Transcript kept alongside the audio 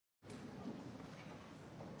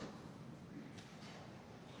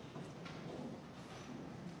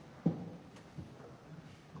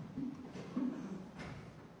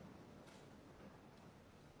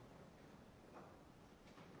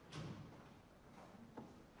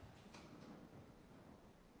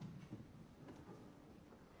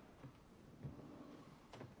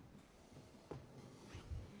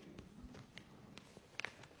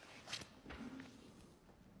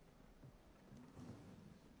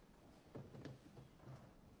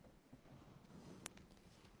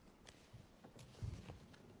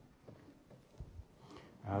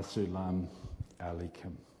As-Salam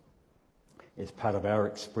Alaikum. As part of our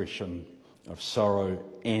expression of sorrow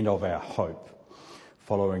and of our hope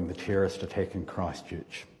following the terrorist attack in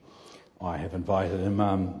Christchurch, I have invited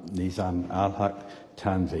Imam Nizam Al-Haq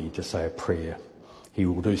Tanvi to say a prayer. He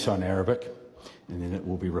will do so in Arabic, and then it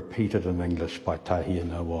will be repeated in English by Tahir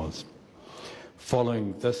Nawaz.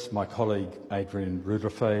 Following this, my colleague Adrian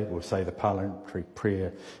Rudafe will say the parliamentary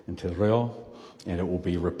prayer in Te Reo, and it will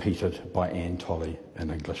be repeated by Anne Tolley in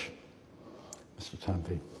English. Mr.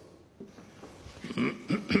 Tanvi.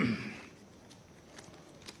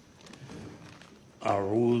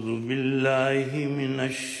 أعوذ بالله من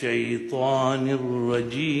الشيطان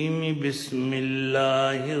الرجيم بسم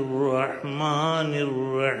الله الرحمن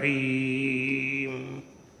الرحيم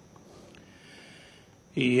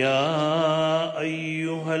يا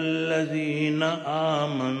أيها الذين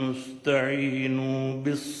آمنوا استعينوا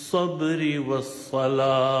بالصبر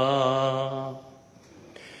والصلاة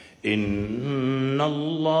إن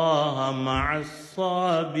الله مع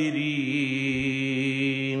الصابرين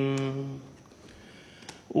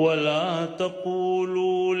ولا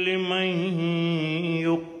تقولوا لمن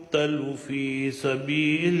يقتل في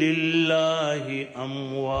سبيل الله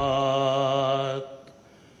أموات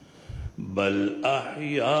بل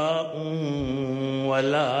أحياء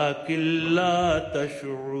ولكن لا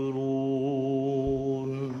تشعرون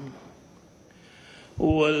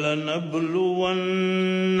ولنبلونكم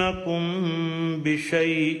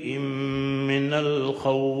بشيء من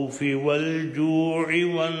الخوف والجوع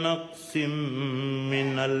ونقص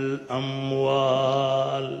من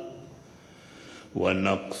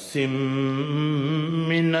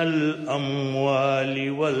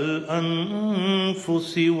الأموال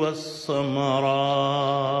والأنفس والثمرات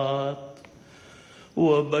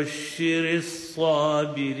وبشر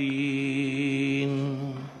الصابرين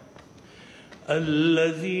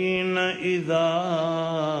الذين إذا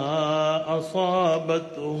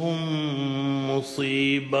أصابتهم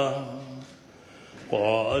مصيبة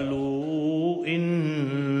قالوا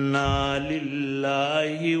إنا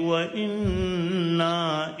لله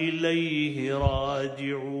وإنا إليه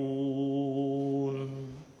راجعون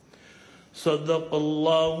صدق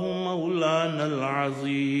الله مولانا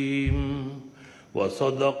العظيم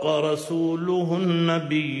وصدق رسوله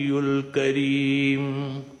النبي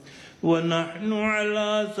الكريم ونحن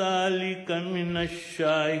على ذلك من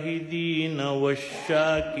الشاهدين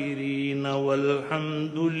والشاكرين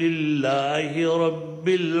والحمد لله رب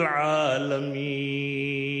العالمين.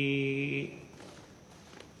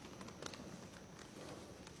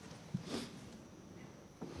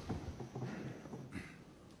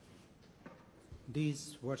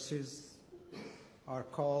 These verses are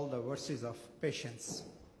called the verses of patience,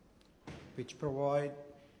 which provide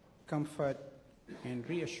comfort and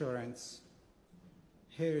reassurance.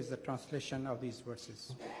 Here is the translation of these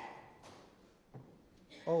verses.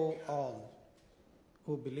 O all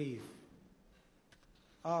who believe,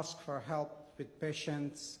 ask for help with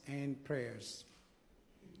patience and prayers.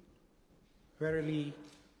 Verily,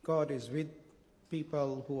 God is with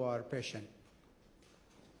people who are patient.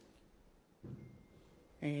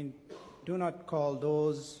 And do not call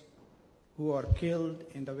those who are killed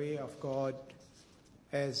in the way of God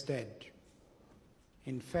as dead.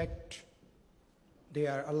 In fact, they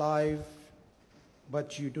are alive,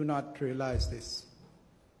 but you do not realize this.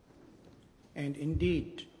 And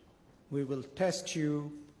indeed, we will test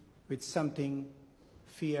you with something: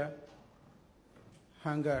 fear,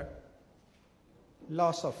 hunger,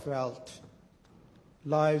 loss of wealth,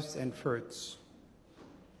 lives and fruits,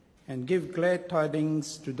 and give glad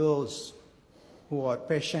tidings to those who are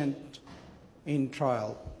patient in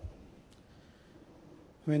trial.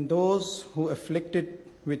 When those who afflicted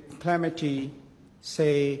with calamity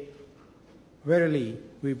say, verily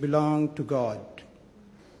we belong to God,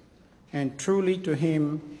 and truly to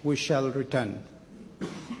him we shall return.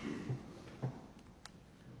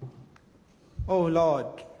 O Lord,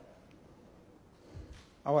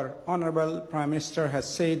 our Honorable Prime Minister has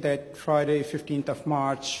said that Friday, 15th of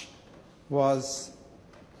March, was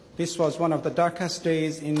one of the darkest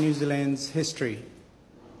days in New Zealand's history.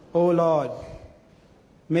 O Lord,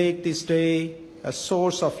 make this day a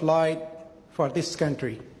source of light for this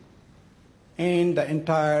country and the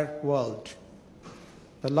entire world.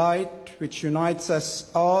 The light which unites us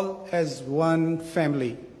all as one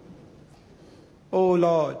family. O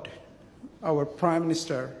Lord, our Prime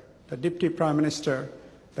Minister, the Deputy Prime Minister,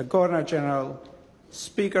 the Governor General,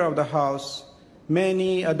 Speaker of the House,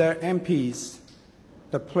 many other MPs,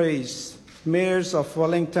 the police, mayors of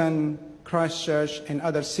Wellington, Christchurch and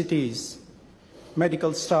other cities,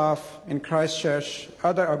 medical staff in Christchurch,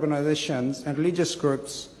 other organizations and religious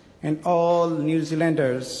groups, and all New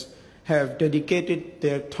Zealanders have dedicated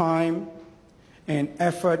their time and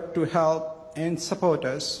effort to help and support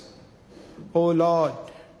us. O Lord,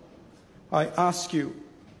 I ask you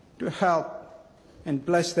to help and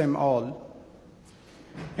bless them all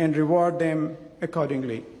and reward them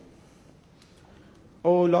accordingly.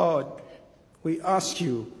 O Lord, we ask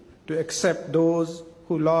you to accept those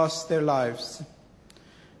who lost their lives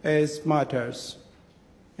as martyrs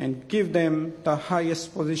and give them the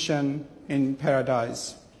highest position in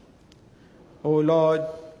paradise. O Lord,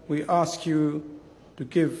 we ask you to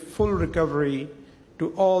give full recovery to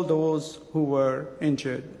all those who were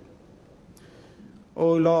injured.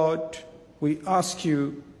 O Lord, we ask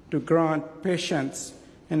you to grant patience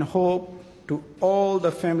and hope to all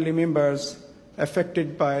the family members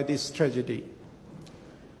affected by this tragedy.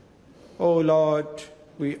 O Lord,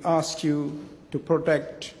 we ask you to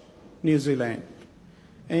protect New Zealand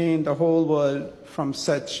and the whole world from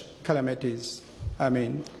such calamities.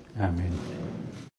 Amen. Amen.